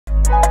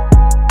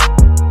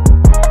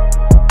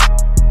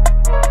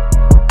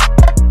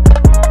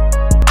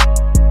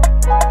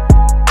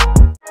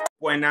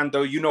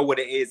Nando. You know what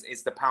it is.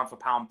 It's the Pound for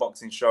Pound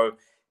Boxing Show.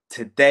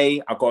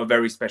 Today, I've got a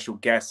very special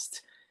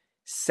guest,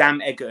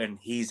 Sam Eggington.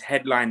 He's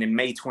headlining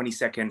May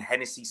 22nd,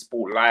 Hennessy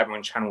Sport Live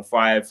on Channel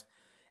 5.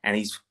 And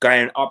he's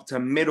going up to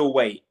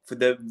middleweight for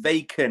the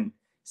vacant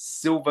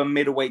silver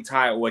middleweight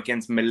title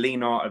against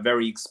Molina, a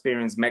very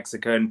experienced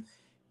Mexican.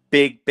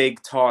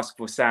 Big task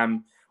for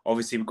Sam.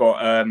 Obviously, we've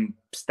got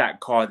stacked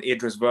card,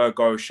 Idris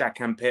Virgo,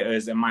 Shakan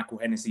Pitters, and Michael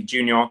Hennessy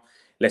Jr.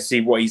 Let's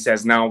see what he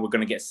says now. We're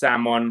going to get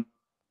Sam on.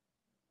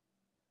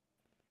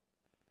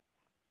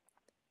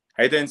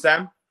 How you doing,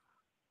 Sam?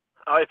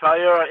 Hi, pal.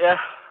 You all right, yeah?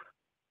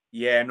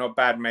 Yeah, not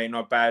bad, mate.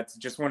 Not bad.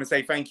 Just want to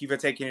say thank you for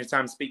taking your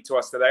time to speak to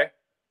us today.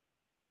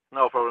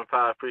 No problem,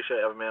 pal. I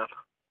appreciate having me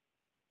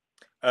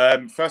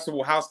on. First of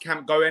all, how's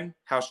camp going?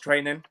 How's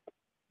training?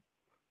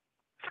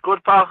 It's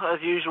good, pal,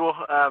 as usual.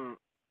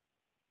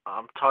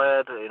 I'm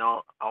tired, you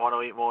know. I want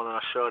to eat more than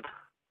I should.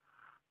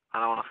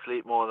 And I want to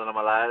sleep more than I'm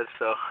allowed,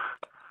 so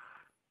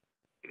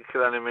it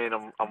could only mean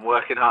I'm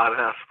working harder,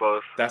 I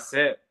suppose. That's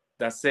it.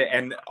 That's it.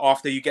 And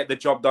after you get the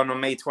job done on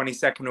May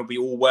 22nd, it'll be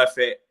all worth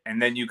it.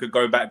 And then you could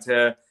go back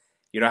to,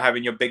 you know,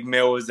 having your big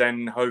meals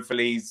and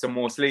hopefully some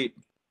more sleep.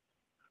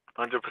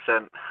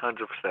 100%.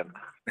 100%.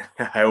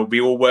 It'll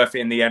be all worth it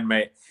in the end,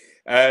 mate.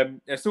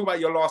 Let's talk about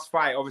your last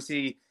fight.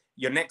 Obviously,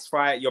 your next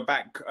fight, you're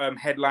back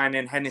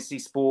headlining Hennessy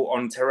Sport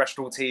on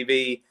terrestrial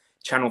TV,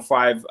 Channel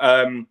 5.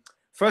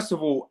 First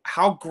of all,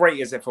 how great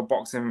is it for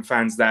boxing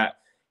fans that,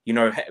 you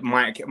know,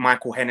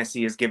 Michael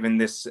Hennessy is given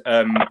this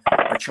a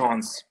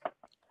chance,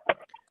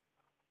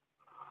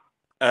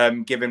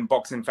 giving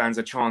boxing fans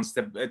a chance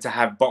to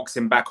have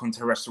boxing back on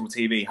terrestrial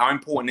TV? How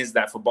important is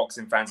that for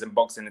boxing fans and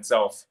boxing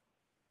itself?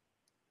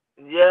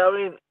 Yeah, I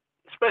mean,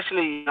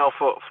 especially, you know,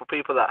 for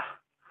people that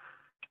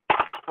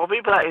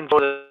enjoy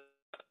the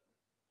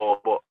sport,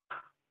 but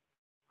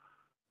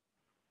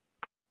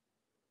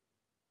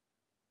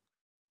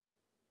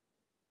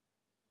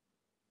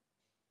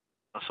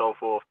and so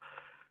forth.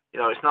 You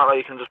know, it's not like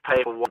you can just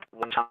pay for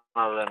one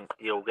channel and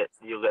you'll get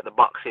the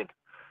boxing.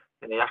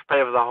 You know, you have to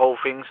pay for the whole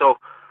thing. So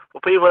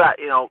for people that,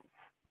 you know,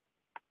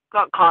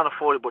 can't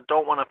afford it but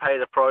don't want to pay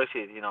the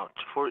prices, you know,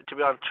 for it to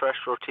be on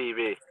terrestrial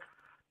TV,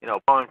 you know,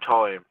 prime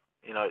time,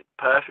 you know,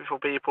 perfect for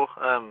people.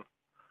 And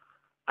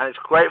it's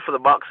great for the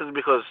boxers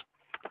because,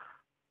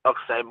 like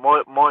I say,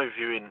 my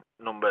viewing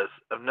numbers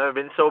have never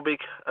been so big.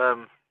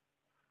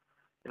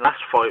 In the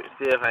last fight,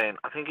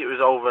 I think it was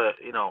over,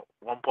 you know,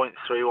 1.3,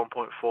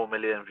 1.4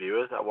 million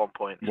viewers at one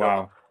point. So,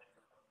 wow.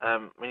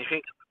 When you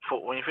think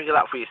of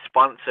that for your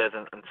sponsors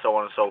and so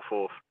on and so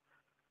forth,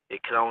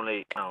 it can only,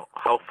 you know,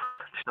 help.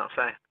 You know what I'm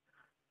saying?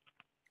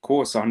 Of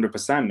course,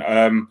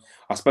 100%.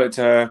 I spoke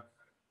to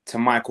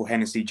Michael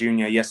Hennessy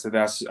Jr.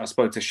 yesterday. I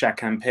spoke to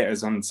Shakan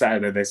Pitters on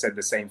Saturday. They said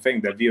the same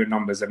thing. Their viewing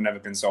numbers have never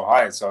been so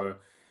high. So,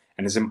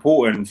 and it's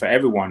important for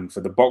everyone,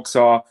 for the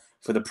boxer,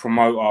 for the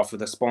promoter, for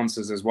the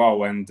sponsors as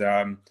well. And,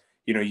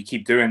 you know, you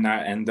keep doing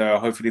that and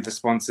hopefully the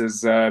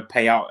sponsors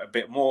pay out a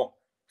bit more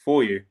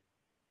for you.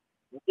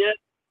 Yeah,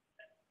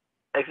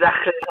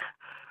 exactly.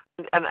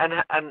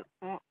 And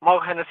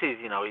Mark Hennessy's,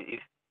 you know,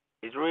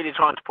 he's really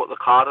trying to put the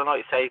card on. Like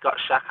you say, he got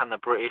Shaq and the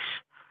British.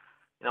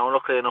 You know,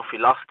 luckily enough, he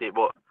lost it.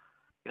 But,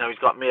 you know, he's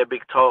got me a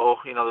big total.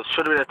 You know, there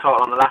should have been a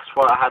total on the last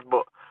fight I had.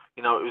 But,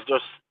 you know, it was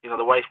just, you know,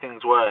 the way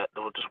things were,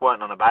 they just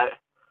weren't on about.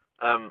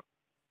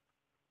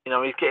 You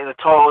know, he's getting the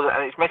totals,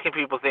 and it's making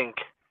people think,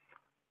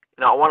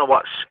 you know, I want to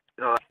watch,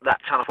 you know,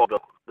 that Channel 4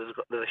 block. There's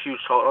a huge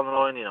total on the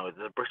line, you know,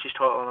 there's a British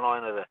total on the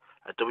line, there's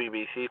a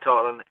WBC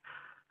total on it,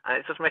 and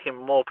it's just making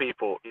more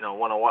people, you know,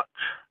 want to watch.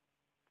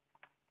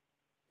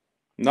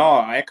 No,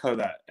 I echo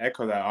that.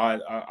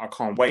 I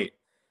can't wait.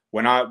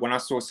 When I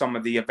saw some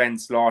of the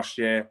events last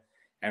year,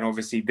 and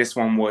obviously this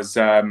one was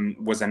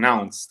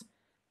announced,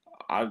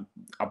 I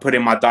put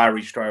in my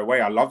diary straight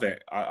away. I love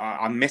it.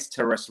 I miss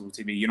terrestrial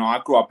TV. You know,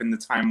 I grew up in the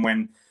time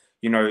when,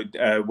 you know,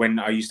 when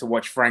I used to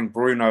watch Frank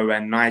Bruno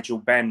and Nigel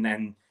Benn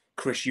and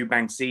Chris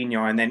Eubank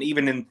Sr. And then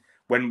even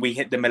when we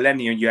hit the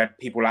millennium, you had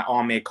people like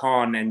Amir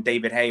Khan and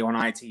David Hay on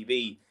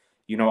ITV.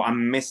 You know, I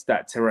miss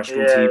that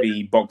terrestrial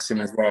TV boxing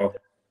as well.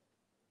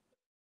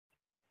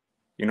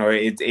 You know,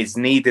 it's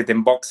needed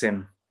in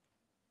boxing.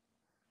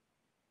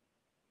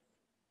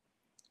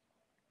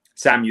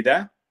 Sam, you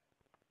there?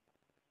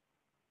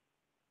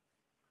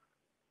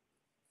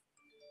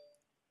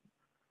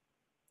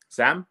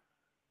 Sam?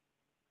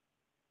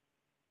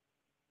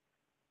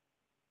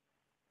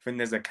 I think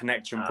there's a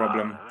connection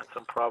problem.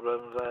 Some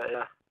problems,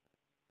 yeah.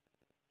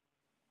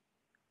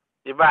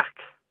 You're back.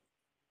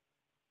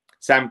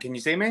 Sam, can you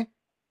see me?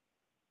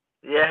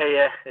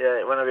 Yeah.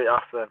 It went a bit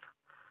off then.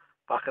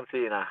 But I can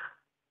see you now.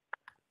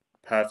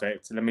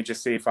 Perfect. Let me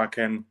just see if I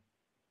can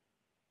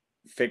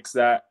fix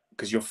that,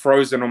 because you're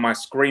frozen on my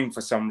screen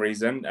for some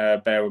reason.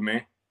 Bear with me.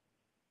 Is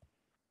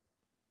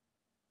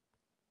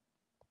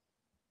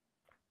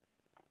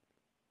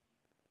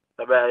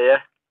that better, yeah?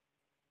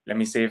 Let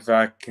me see if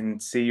I can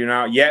see you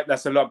now. Yeah,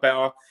 that's a lot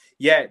better.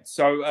 Yeah,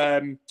 so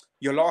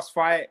your last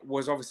fight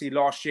was obviously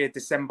last year,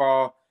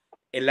 December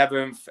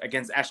 11th,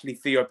 against Ashley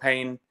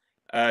Theopane.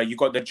 You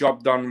got the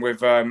job done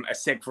with a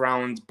 6th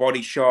round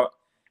body shot.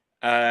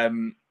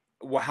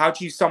 Well, how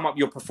do you sum up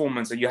your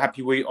performance? Are you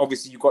happy with?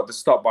 Obviously, you got the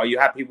stop, but are you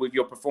happy with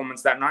your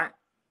performance that night?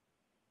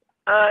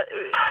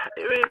 It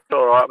was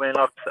all right. I mean,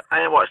 like,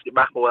 I ain't watched it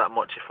back all that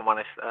much, if I'm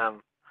honest. I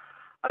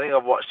think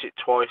I've watched it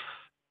twice.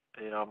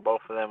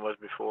 Both of them was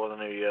before the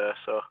new year,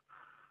 so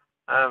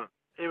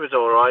it was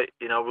all right.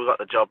 We got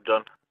the job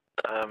done.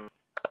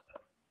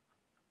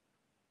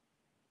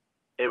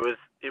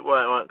 It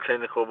weren't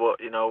clinical, but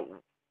we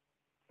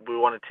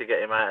wanted to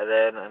get him out of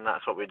there, and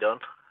that's what we done.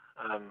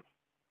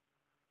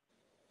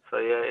 So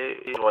yeah,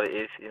 it is what it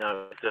is. It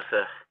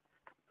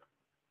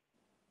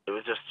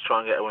was just to try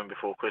and get a win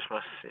before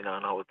Christmas. And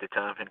I was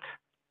determined.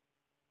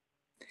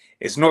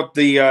 It's not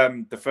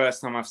the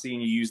first time I've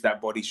seen you use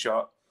that body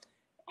shot.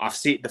 I've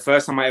seen the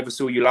first time I ever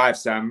saw you live,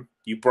 Sam.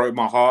 You broke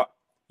my heart.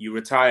 You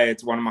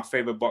retired one of my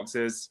favorite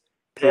boxers,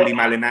 Paulie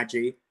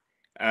Malignaggi,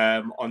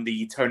 on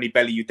the Tony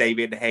Bellew,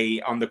 David Hay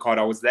undercard.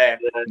 I was there,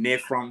 near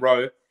front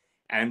row,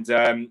 and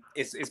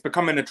it's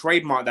becoming a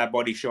trademark, that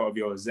body shot of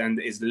yours, and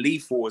it's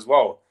lethal as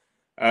well.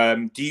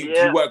 Do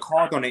you work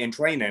hard on it in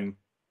training?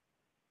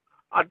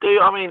 I do.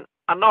 I mean,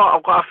 I know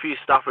I've got a few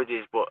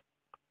stoppages, but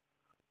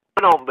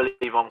I don't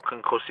believe I'm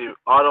concussive.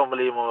 I don't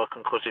believe I'm a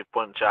concussive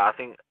puncher. I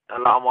think a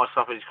lot of my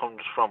stoppages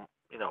comes from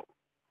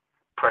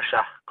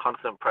pressure,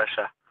 constant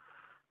pressure.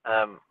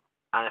 And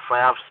if I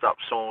have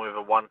stopped someone with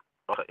a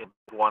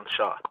one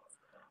shot,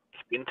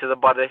 it's been to the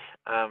body.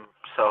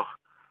 So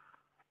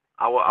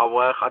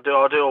I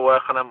do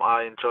work on them.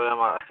 I enjoy them.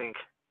 I think,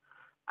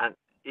 and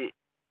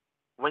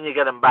when you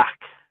get them back,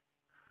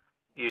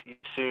 it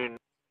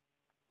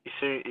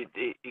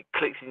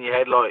clicks in your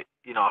head like,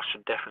 I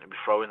should definitely be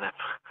throwing them.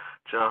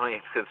 Do you know what I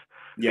mean? Because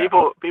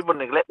people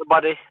neglect the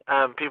body,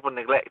 people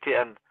neglect it,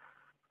 and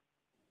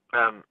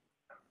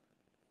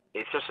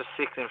it's just a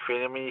sickening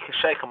feeling. I mean, you can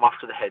shake them off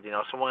to the head.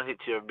 Someone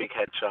hits you a big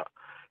headshot,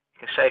 you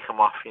can shake them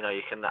off.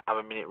 You can have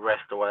a minute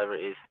rest or whatever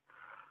it is.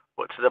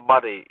 But to the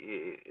body,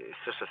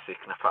 it's just a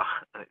sickener,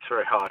 and it's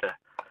very hard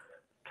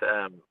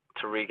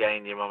to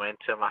regain your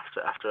momentum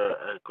after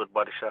a good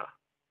body shot.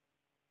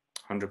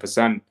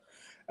 100%.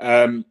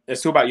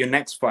 Let's talk about your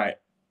next fight.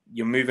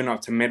 You're moving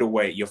up to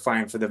middleweight. You're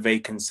fighting for the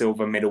vacant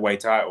silver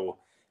middleweight title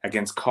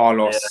against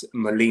Carlos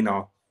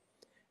Molina,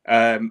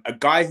 a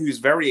guy who's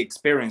very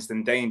experienced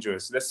and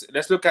dangerous.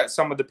 Let's look at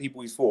some of the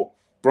people he's fought.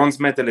 Bronze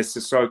medalist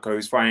Sissoko,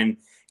 who's fighting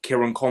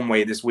Kieran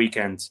Conway this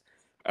weekend.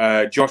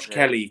 Josh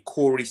Kelly,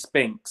 Corey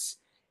Spinks,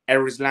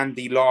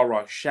 Erislandy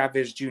Lara,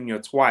 Chavez Jr.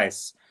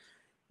 twice.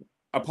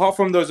 Apart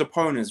from those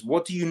opponents,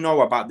 what do you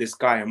know about this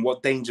guy and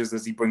what dangers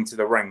does he bring to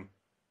the ring?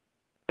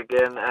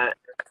 Again, I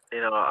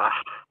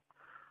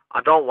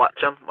don't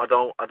watch him. I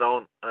don't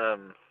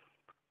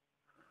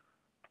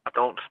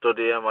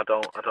study him. I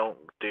don't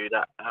do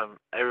that.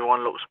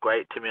 Everyone looks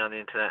great to me on the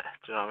internet.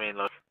 Do you know what I mean?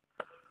 Like,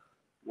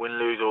 win,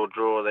 lose or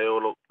draw, they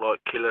all look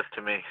like killers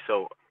to me.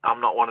 So I'm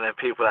not one of them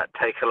people that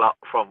take a lot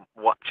from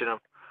watching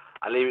them.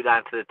 I leave it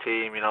down to the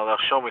team. They'll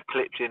show me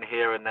clips in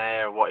here and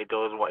there, what he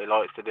does, what he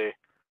likes to do.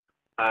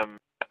 But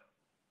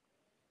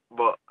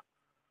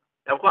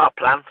I've got a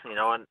plan,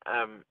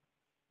 and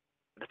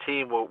the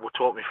team will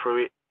talk me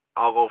through it.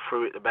 I'll go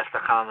through it the best I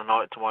can on the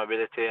night to my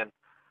ability, and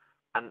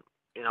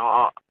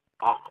I'll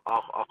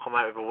come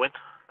out with a win.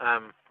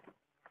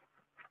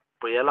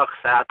 But yeah, like I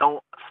say, I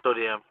don't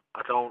study them.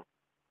 I don't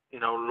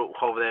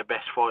look over their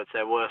best fights,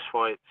 their worst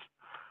fights.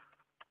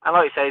 And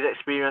like you say, he's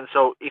experienced,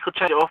 so he could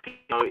change it up.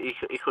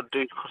 He could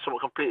do something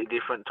completely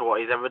different to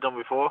what he's ever done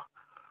before.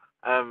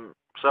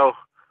 So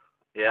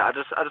yeah, I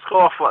just go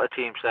off what the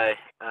team say,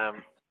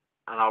 and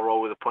I'll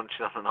roll with the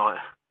punching on the night.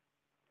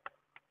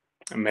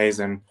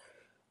 Amazing.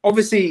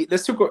 Obviously,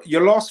 let's talk about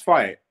your last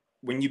fight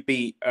when you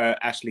beat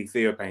Ashley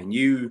Theophane.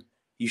 You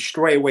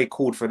straight away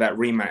called for that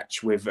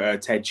rematch with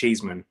Ted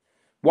Cheeseman.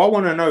 What I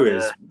want to know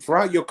is,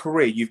 throughout your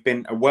career, you've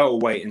been a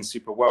welterweight and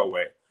super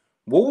welterweight.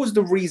 What was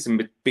the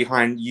reason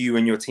behind you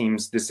and your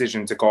team's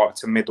decision to go up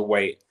to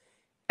middleweight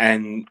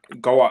and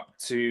go up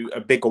to a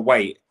bigger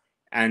weight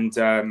and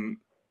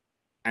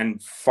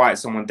fight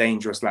someone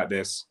dangerous like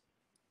this?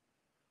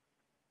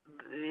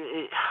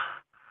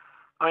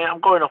 I mean, I'm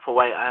going up a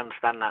weight, I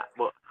understand that,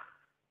 but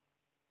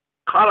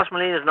Carlos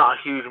Molina is not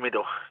a huge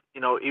middle.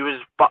 He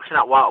was boxing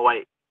at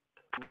welterweight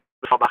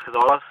as far back as I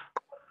was.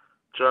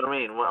 Do you know what I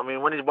mean? I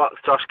mean, when he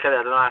boxed Josh Kelly,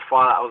 I don't know how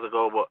far that was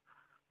ago, but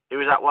he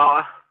was at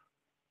welter.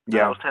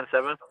 Yeah. That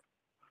was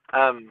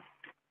 10-7.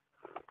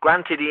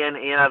 Granted, he ain't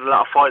had a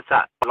lot of fights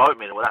at light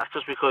middle, but that's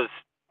just because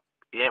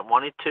he ain't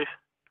wanted to.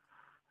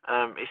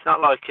 It's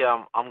not like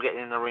I'm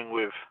getting in the ring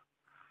with,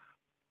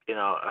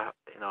 a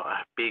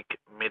big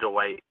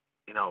middleweight,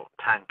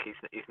 tank.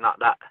 He's not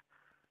that.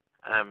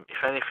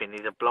 If anything,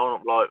 he's a blown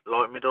up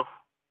light middle,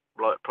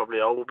 like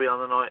probably I will be on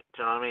the night.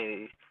 Do you know what I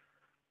mean?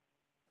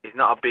 He's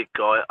not a big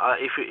guy.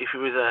 If he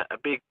was a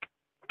big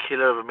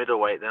killer of a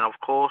middleweight, then of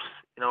course,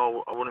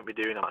 I wouldn't be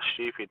doing that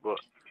stupid. But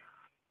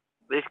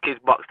this kid's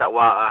boxed at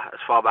welter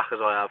as far back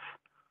as I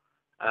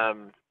have.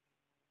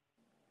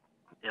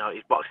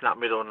 He's boxing at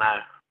middle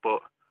now,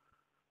 but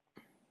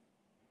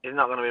he's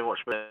not going to be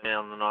much better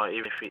on the night,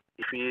 even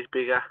if he is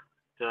bigger.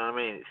 Do you know what I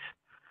mean?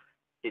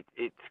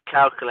 It's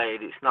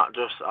calculated. It's not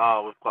just,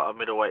 oh, we've got a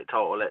middleweight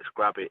title, let's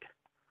grab it.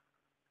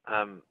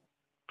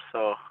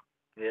 So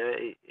yeah,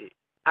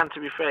 and to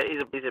be fair,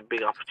 he's a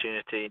big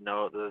opportunity. You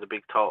know, there's a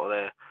big title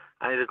there,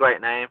 and he's a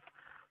great name.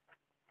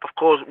 Of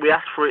course, we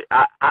asked for it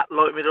at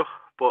light middle,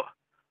 but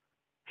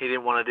he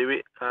didn't want to do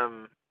it.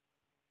 And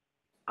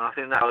I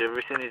think that's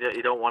everything.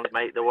 He don't want to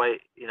make the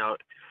weight. You know,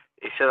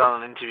 he said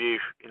on an interview,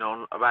 you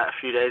know, about a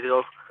few days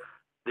ago,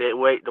 the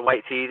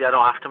weight's easy. I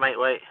don't have to make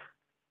weight.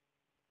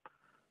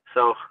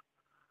 So,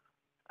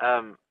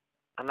 and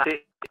that's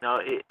it. You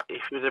know,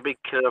 if he was a big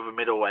killer of a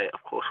middleweight,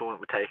 of course I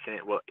wouldn't be taking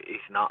it, but he's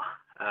not.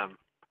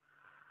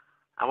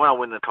 And when I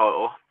win the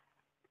title,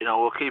 you know,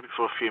 we'll keep it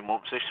for a few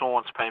months. If someone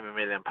wants to pay me £1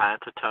 million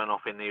to turn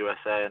up in the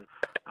USA and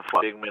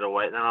fight big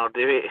middleweight, then I'll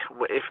do it.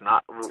 But if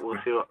not, we'll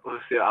see what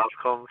else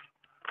comes.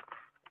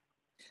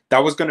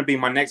 That was going to be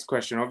my next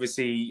question.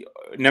 Obviously,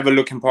 never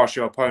looking past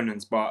your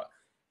opponents, but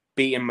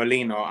beating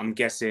Molina, I'm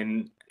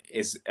guessing,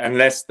 is,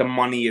 unless the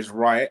money is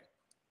right,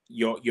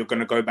 you're going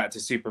to go back to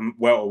super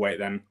welterweight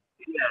then.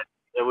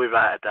 Yeah,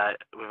 without a doubt.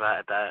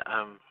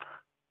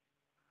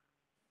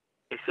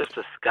 It's just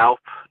a scalp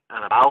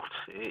and a bout.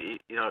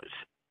 You know,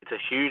 it's a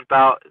huge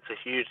bout. It's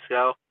a huge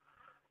scale.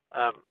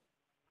 And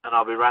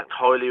I'll be ranked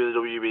highly with the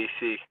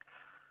WBC.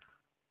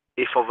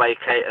 If I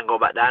vacate and go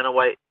back down a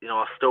weight, you know,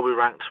 I'll still be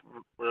ranked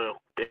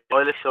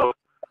highly. So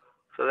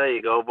there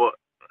you go. But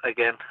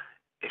again,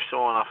 if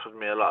someone offers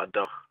me a lot of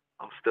dough,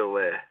 I'm still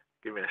there.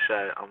 Give me a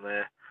shout. I'm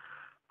there.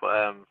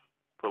 But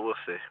we'll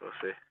see. We'll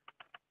see.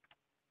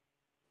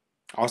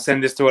 I'll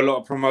send this to a lot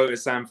of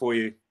promoters, Sam, for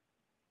you.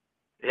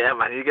 Yeah,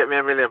 man. You get me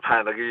 £1 million,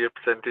 I'll give you a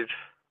percentage.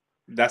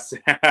 That's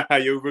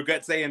you'll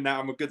regret saying that.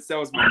 I'm a good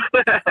salesman.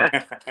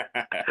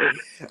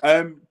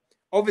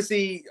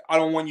 Obviously, I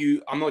don't want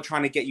you. I'm not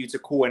trying to get you to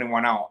call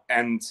anyone out,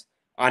 and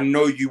I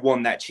know you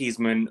won that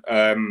Cheeseman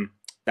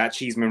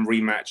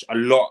rematch. A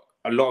lot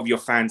of your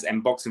fans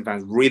and boxing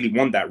fans really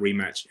want that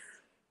rematch.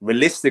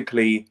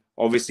 Realistically,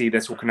 obviously, they're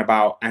talking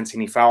about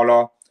Anthony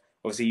Fowler.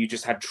 Obviously, you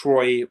just had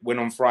Troy win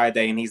on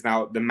Friday, and he's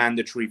now the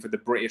mandatory for the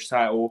British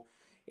title.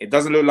 It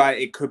doesn't look like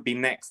it could be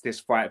next, this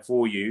fight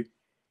for you.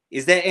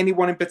 Is there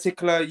anyone in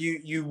particular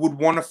you would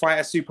want to fight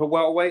a super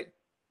welterweight?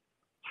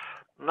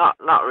 Not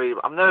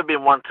really. I've never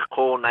been one to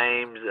call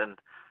names and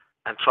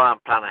try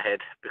and plan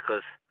ahead,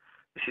 because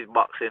this is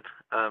boxing.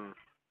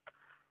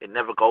 It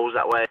never goes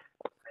that way.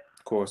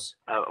 Of course.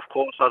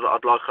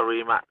 I'd like a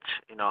rematch.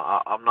 You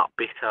know, I'm not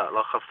bitter.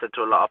 Like I've said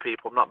to a lot of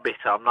people, I'm not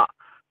bitter. I'm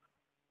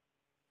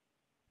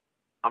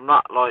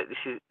not like this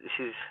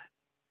is.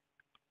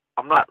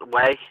 I'm not that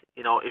way.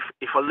 You know,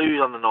 if I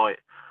lose on the night,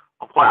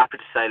 I'm quite happy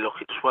to say,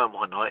 look, it just weren't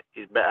my night.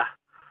 It's better.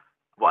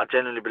 But I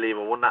genuinely believe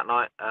I won that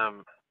night.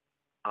 And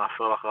I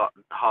feel like I got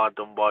hard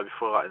done by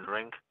before I got in the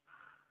ring.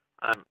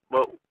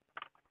 Well,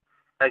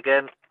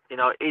 again, you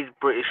know, he's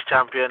British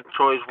champion.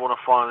 Troy's won a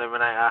final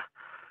eliminator.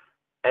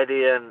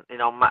 Eddie and, you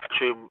know,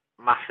 Matthew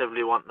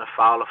massively want the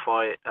Fowler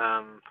fight.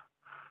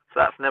 So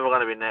that's never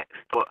going to be next.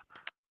 But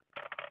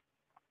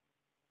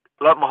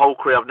like my whole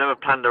career, I've never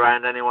planned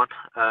around anyone.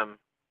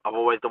 I've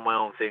always done my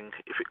own thing.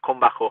 If it come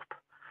back up,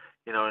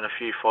 you know, in a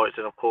few fights,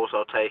 then of course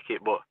I'll take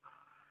it. But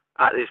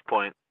at this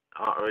point,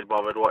 I'm not really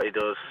bothered what he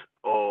does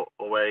or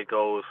where he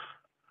goes.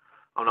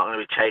 I'm not going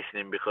to be chasing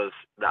him, because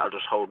that'll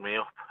just hold me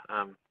up.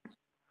 I'm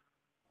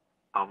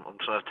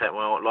trying to take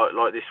my own,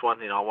 like this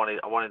one. You know,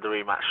 I wanted the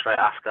rematch straight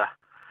after.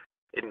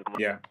 It didn't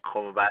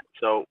come about,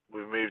 so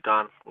we moved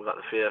on. We got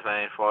the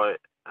PFA fight,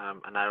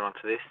 and now we're on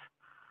to this.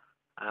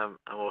 And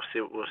we'll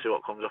see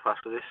what comes up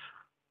after this.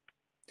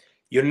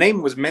 Your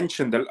name was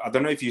mentioned. I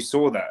don't know if you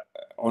saw that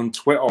on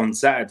Twitter on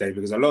Saturday,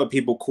 because a lot of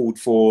people called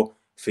for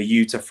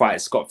you to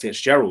fight Scott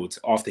Fitzgerald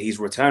after his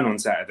return on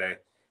Saturday.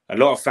 A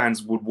lot of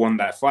fans would want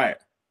that fight.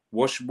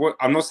 What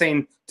I'm not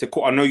saying to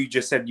call. I know you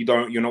just said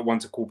you're not one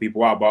to call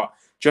people out, but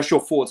just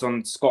your thoughts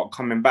on Scott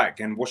coming back,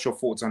 and what's your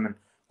thoughts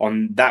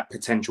on that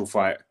potential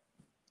fight?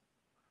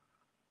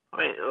 I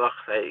mean, like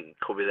I say, it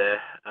could be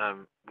there.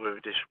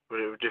 With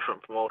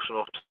different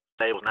promotional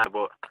stables now,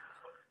 but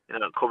you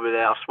know, it could be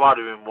there. I've sparred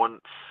with him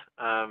once.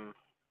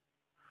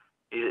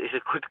 He's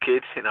a good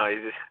kid, you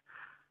know.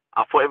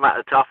 I put him at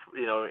the top,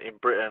 you know, in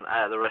Britain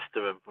out of the rest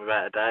of them,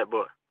 without a doubt.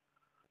 But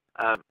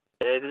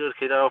yeah, he's a good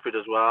kid. I hope he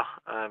does well.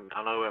 I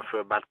know he went through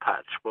a bad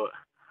patch, but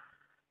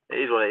it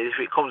is what it is. If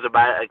it comes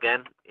about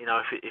again, you know,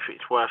 if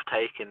it's worth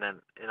taking,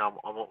 then you know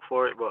I'm up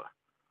for it. But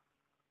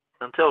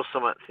until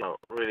something's, you know,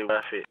 really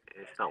worth it,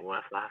 it's not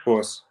worth that. Of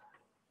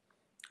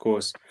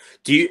course.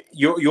 Do you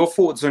your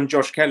thoughts on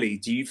Josh Kelly?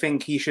 Do you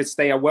think he should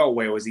stay a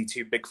welterweight, or is he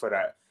too big for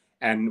that?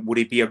 And would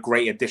he be a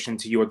great addition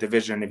to your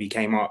division if he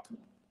came up?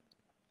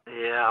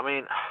 Yeah, I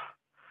mean,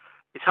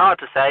 it's hard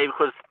to say,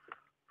 because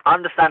I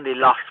understand he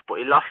lost, but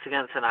he lost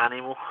against an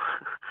animal.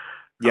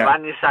 Yeah.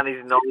 Van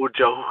is no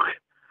joke.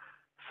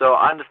 So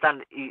I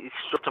understand he's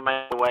struck to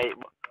make a weight.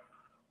 But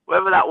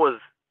whether that was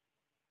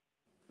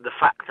the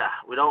factor,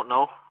 we don't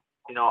know.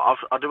 You know,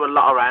 I do a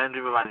lot around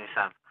with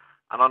Van,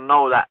 and I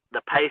know that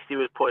the pace he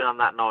was putting on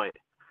that night,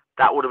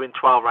 that would have been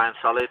 12 rounds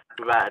solid,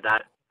 without a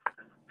doubt.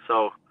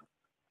 So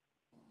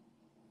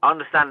I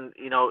understand,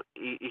 you know,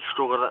 he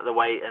struggled at the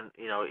weight, and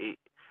you know,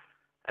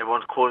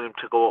 everyone's calling him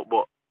to go up,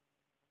 but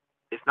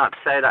it's not to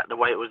say that the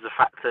weight was the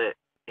factor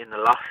in the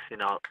loss. You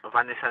know,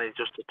 Vanessa is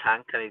just a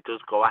tank, and he does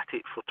go at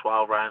it for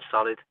 12 rounds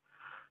solid.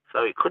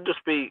 So it could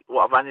just be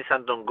what Vanessa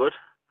done good.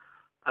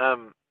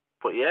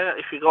 But yeah,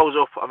 if he goes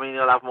up, I mean,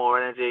 he'll have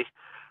more energy.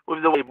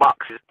 With the way he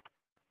boxes,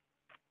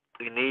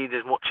 you need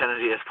as much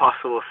energy as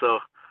possible. So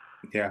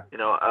yeah, you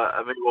know,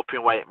 a move up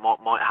in weight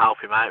might help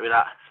him out with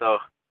that. So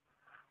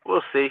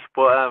we'll see.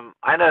 But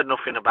I ain't heard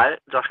nothing about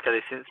Josh Kelly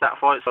since that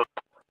fight, so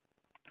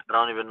I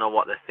don't even know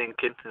what they're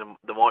thinking.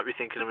 They might be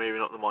thinking of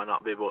moving up, they might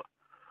not be, but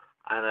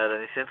I ain't heard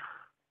anything.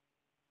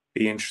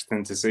 Be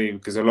interesting to see,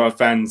 because a lot of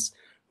fans,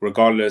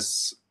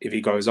 regardless if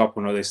he goes up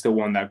or not, they still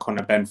want that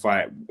Conor Benn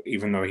fight,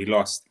 even though he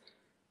lost,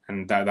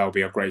 and that'll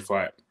be a great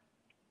fight.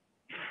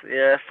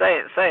 Yeah,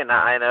 saying that,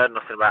 I ain't heard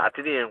nothing about it. I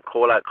didn't even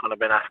call out Conor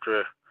Benn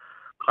after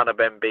Conor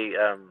Benn beat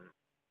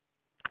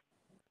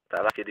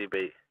that kid he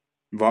beat.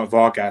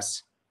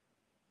 Vargas.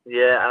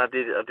 Yeah, and I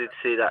did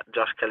see that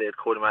Josh Kelly had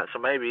called him out, so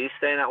maybe he's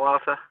staying at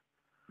Walter.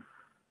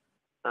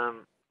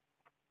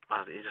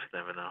 You just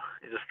never know.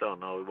 You just don't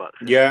know. But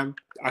yeah,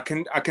 I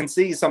can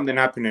see something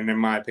happening, in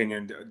my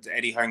opinion.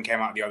 Eddie Hearn came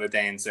out the other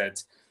day and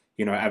said,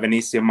 you know,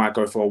 Avanesyan might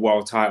go for a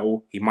world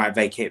title. He might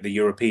vacate the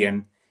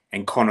European,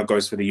 and Conor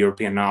goes for the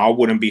European. Now, I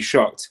wouldn't be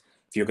shocked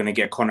if you're going to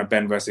get Conor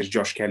Benn versus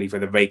Josh Kelly for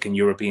the vacant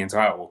European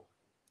title.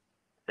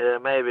 Yeah,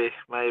 maybe.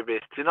 Do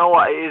you know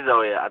what it is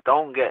though? Yeah, I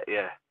don't get.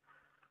 Yeah,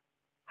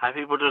 how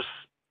people just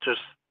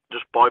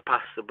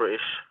bypass the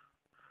British.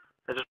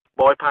 They just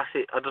bypass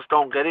it. I just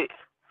don't get it.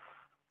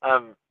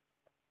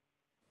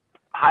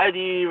 How do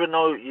you even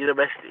know you're the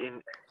best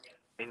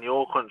in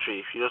your country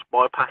if you're just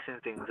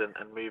bypassing things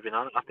and moving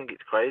on? I think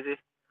it's crazy.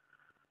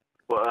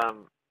 But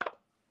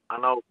I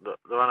know that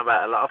they're on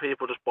about a lot of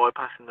people just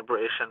bypassing the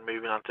British and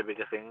moving on to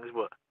bigger things,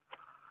 but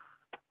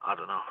I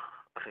don't know.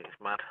 I think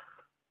it's mad.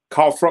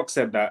 Carl Froch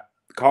said that.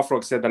 Carl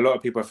Froch said a lot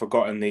of people have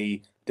forgotten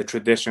the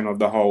tradition of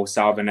the whole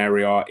Southern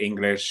area,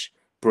 English,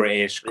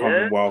 British,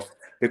 Commonwealth,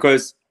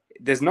 because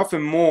there's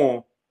nothing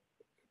more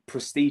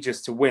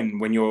prestigious to win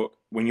when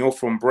you're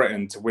from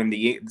Britain, to win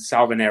the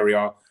Southern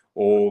area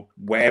or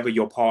wherever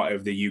you're part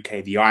of the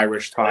UK, the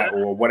Irish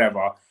title or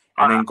whatever,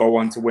 and then go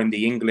on to win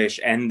the English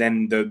and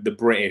then the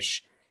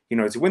British. You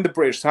know, to win the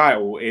British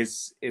title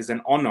is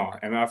an honour,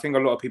 and I think a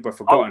lot of people have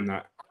forgotten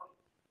that.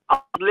 I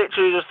was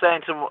literally just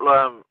saying to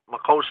my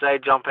coach today,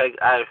 John Pegg,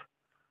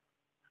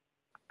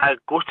 how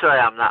gutted I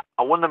am that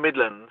I won the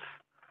Midlands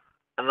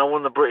and I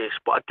won the British,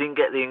 but I didn't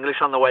get the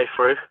English on the way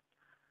through.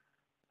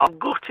 I'm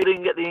gutted I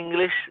didn't get the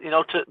English, you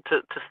know, to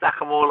stack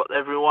them all up to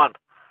everyone.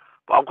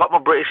 But I've got my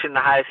British in the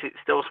house. It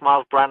still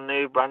smells brand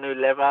new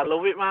leather. I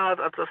love it, man.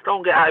 I just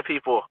don't get how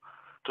people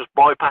just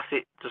bypass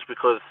it just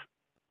because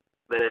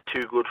they're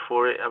too good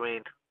for it. I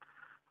mean,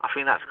 I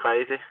think that's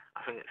crazy.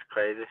 I think it's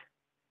crazy.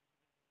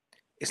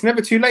 It's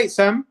never too late,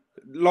 Sam.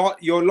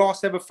 Your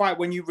last ever fight,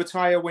 when you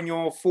retire, when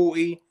you're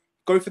 40,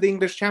 go for the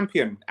English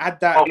champion.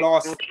 Add that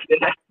last.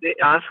 That's it,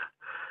 man.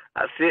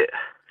 That's it.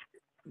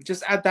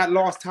 Just add that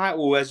last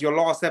title as your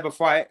last ever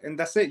fight, and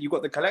that's it. You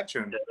got the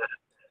collection. Yeah.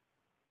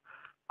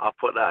 I'll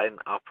put that in.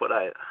 I'll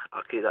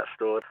keep that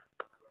stored.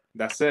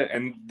 That's it.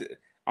 And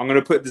I'm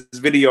gonna put this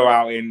video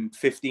out in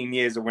 15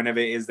 years or whenever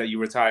it is that you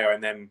retire,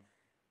 and then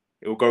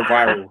it will go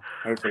viral.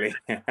 Hopefully.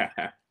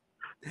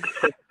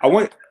 I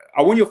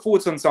want your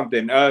thoughts on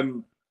something.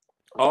 I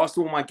asked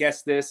all my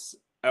guests this.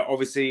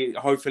 Obviously,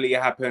 hopefully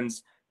it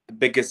happens. The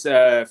biggest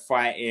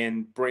fight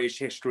in British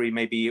history,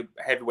 maybe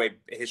heavyweight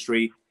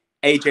history.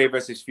 AJ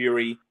versus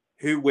Fury.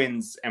 Who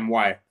wins and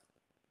why?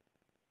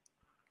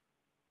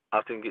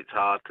 I think it's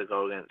hard to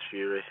go against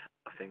Fury.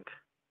 I think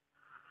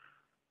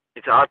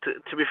it's hard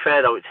to be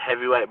fair though. It's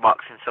heavyweight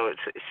boxing, so it's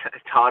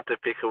hard to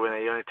pick a winner.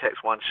 He only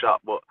takes one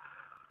shot, but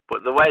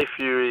the way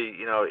Fury,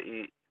 you know,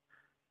 he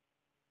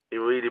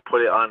really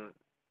put it on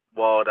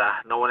Wilder.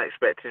 No one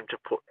expected him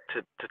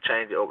to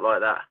change it up like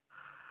that.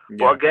 Yeah.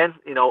 But again,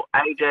 you know,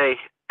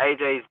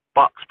 AJ's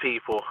box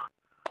people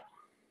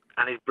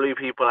and he's blew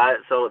people out,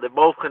 so they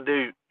both can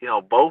do, you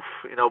know, both,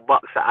 you know,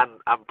 box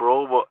and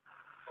brawl. But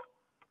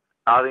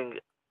I think,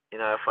 you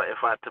know,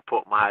 if I had to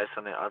put my house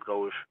on it, I'd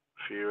go with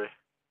Fury.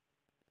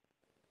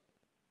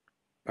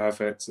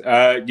 Perfect.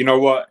 You know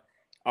what?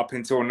 Up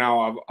until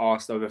now, I've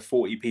asked over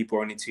 40 people.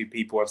 Only 2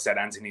 people have said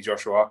Anthony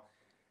Joshua.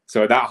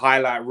 So that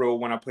highlight reel,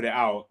 when I put it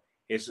out,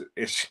 it's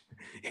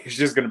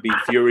just going to be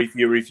Fury,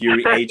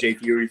 AJ,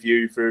 Fury,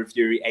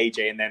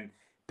 AJ, and then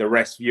the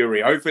rest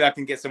Fury. Hopefully, I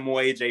can get some more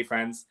AJ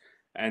fans,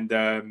 and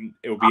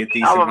it'll be a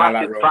decent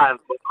highlight reel. Fan,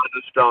 but I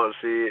just don't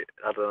see it.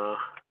 I don't know.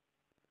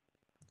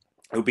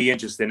 It'll be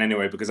interesting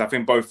anyway, because I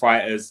think both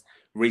fighters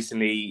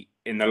recently,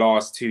 in the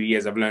last 2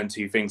 years, have learned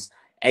 2 things.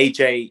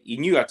 AJ, he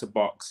knew how to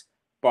box,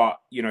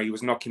 but you know, he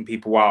was knocking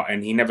people out,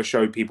 and he never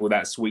showed people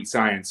that sweet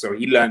science. So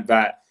he learned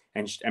that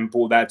and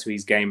brought that to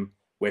his game.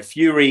 Where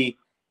Fury,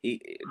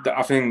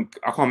 I think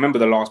I can't remember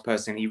the last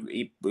person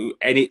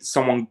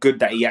someone good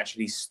that he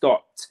actually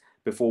stopped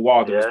before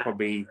Wilder was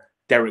probably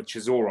Derek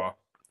Chisora.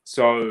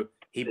 So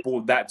he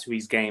brought that to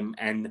his game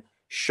and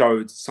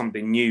showed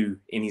something new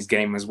in his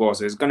game as well.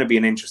 So it's going to be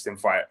an interesting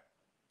fight.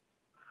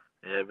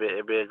 Yeah,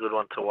 it'll be a good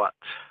one to watch.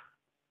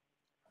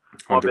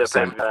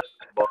 100%.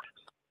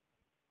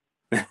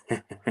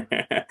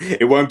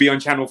 It won't be on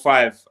Channel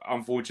 5,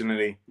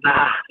 unfortunately.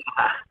 Nah.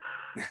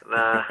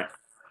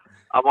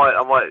 I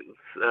might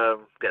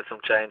get some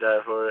change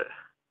over for it.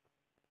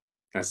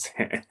 That's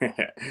it.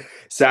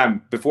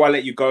 Sam, before I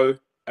let you go,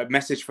 a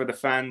message for the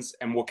fans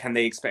and what can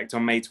they expect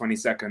on May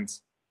 22nd?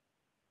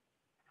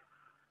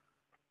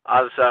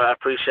 I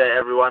appreciate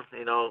everyone.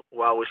 You know,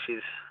 well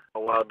wishes,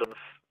 well done,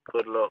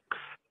 good luck.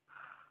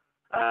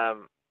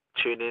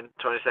 Tune in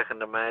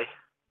 22nd of May.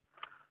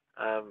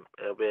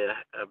 It'll be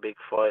a big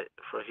fight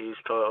for a huge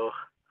title,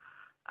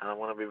 and I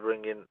want to be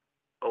bringing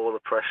all the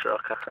pressure I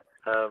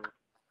can.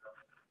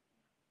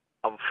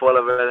 I'm full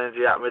of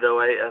energy at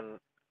middleweight, and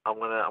I'm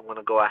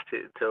gonna go at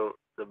it until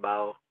the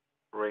bell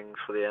rings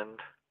for the end.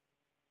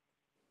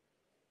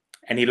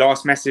 Any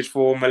last message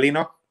for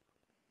Molina?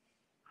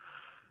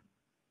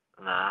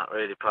 Nah, not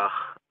really, pal.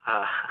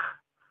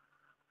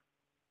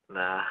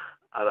 Nah,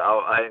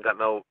 I ain't got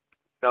no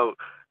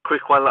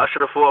quick one. I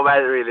should have thought about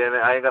it really, and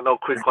I ain't got no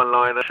quick one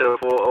line. I should have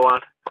thought of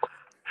one.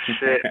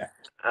 Shit.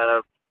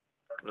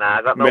 Nah,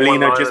 I got no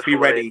Molina, one just be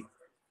ready.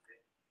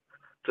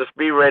 Just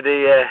be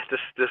ready, yeah.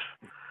 Just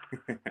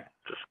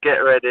get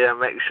ready and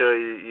make sure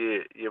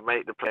you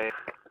make the play.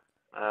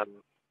 That's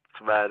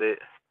about it.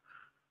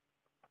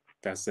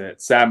 That's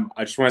it. Sam,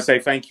 I just want to say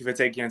thank you for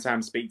taking the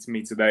time to speak to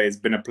me today. It's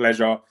been a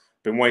pleasure.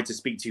 Been waiting to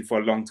speak to you for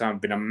a long time.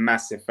 Been a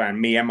massive fan,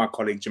 me and my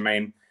colleague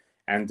Jermaine.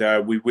 And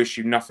we wish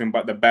you nothing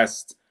but the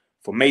best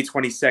for May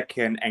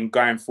 22nd and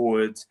going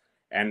forward.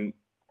 And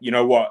you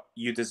know what?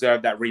 You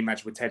deserve that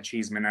rematch with Ted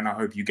Cheeseman, and I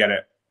hope you get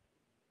it.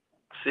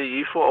 See,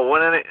 you thought I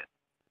won, innit?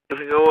 You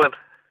think I won?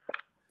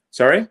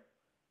 Sorry?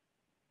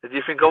 Did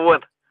you think I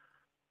won?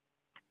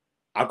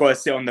 I got to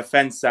sit on the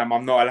fence, Sam.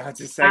 I'm not allowed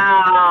to say.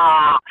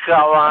 Ah, come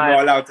on. I'm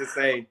not allowed to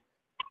say.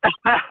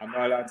 I'm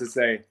not allowed to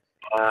say.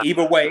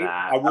 Either way,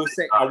 I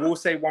will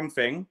say one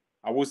thing.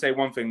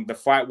 The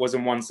fight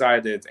wasn't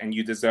one-sided, and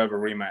you deserve a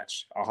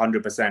rematch,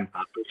 100%.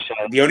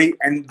 The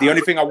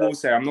only thing I will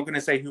say, I'm not going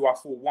to say who I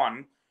thought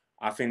won.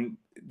 I think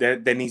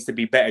there needs to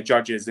be better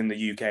judges in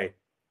the UK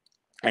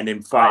and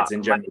in fights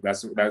in general.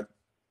 That.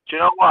 Do you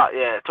know what?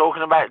 Yeah,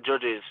 talking about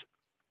judges,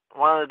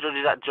 one of the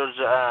judges that judged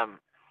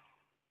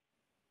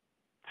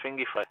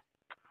thingy fight,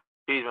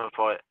 Cheeseman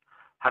fight,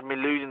 had me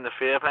losing the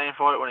fear pain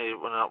fight when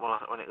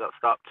it got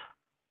stopped.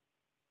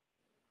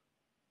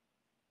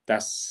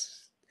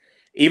 That's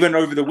even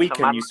over the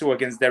weekend you saw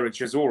against Derek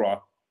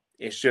Chisora.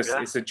 It's just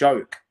it's a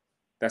joke.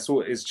 That's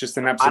all. It's just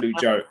an absolute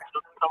joke.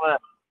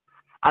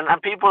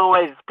 And people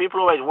always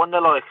wonder,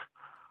 like,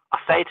 I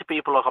say to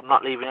people, like, I'm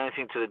not leaving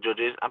anything to the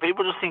judges, and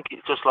people just think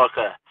it's just like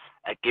a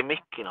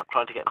gimmick, you know,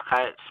 trying to get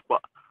knockouts.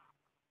 But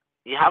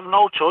you have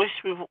no choice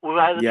with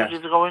how the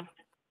judges are going.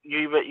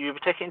 You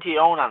take it into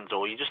your own hands,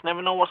 or you just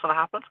never know what's going to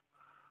happen.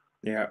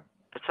 Yeah,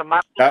 it's a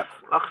madness.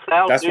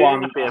 That's why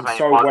I'm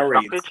so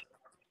worried.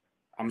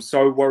 I'm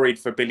so worried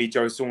for Billy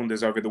Joe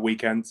Saunders over the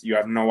weekend. You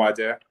have no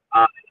idea.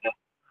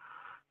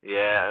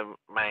 Yeah,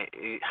 mate.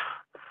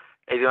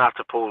 He's gonna have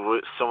to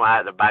pull some out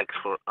of the bags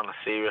on a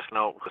serious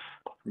note, because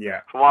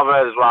from what I've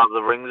heard as well,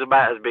 the ring's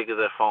about as big as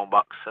a phone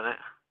box, isn't it?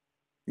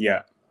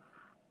 Yeah.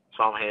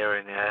 So I'm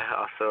hearing.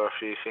 I saw a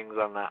few things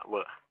on that,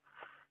 but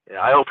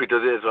yeah, I hope he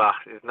does it as well.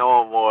 There's no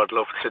one more I'd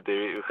love to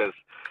do it, because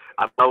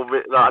I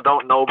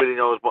don't know Billy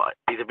knows, but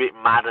he's a bit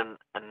mad and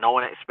no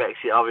one expects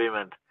it of him,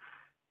 and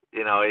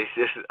you know, it's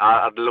just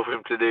I'd love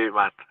him to do it,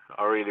 man.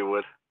 I really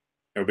would.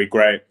 It'll be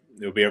great.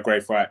 It'll be a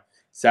great fight.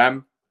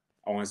 Sam,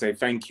 I want to say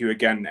thank you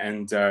again,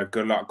 and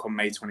good luck on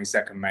May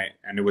 22nd, mate.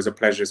 And it was a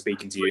pleasure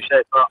speaking to you.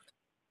 Appreciate that.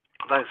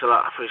 Thanks a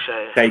lot. I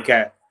appreciate it. Take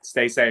care.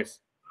 Stay safe.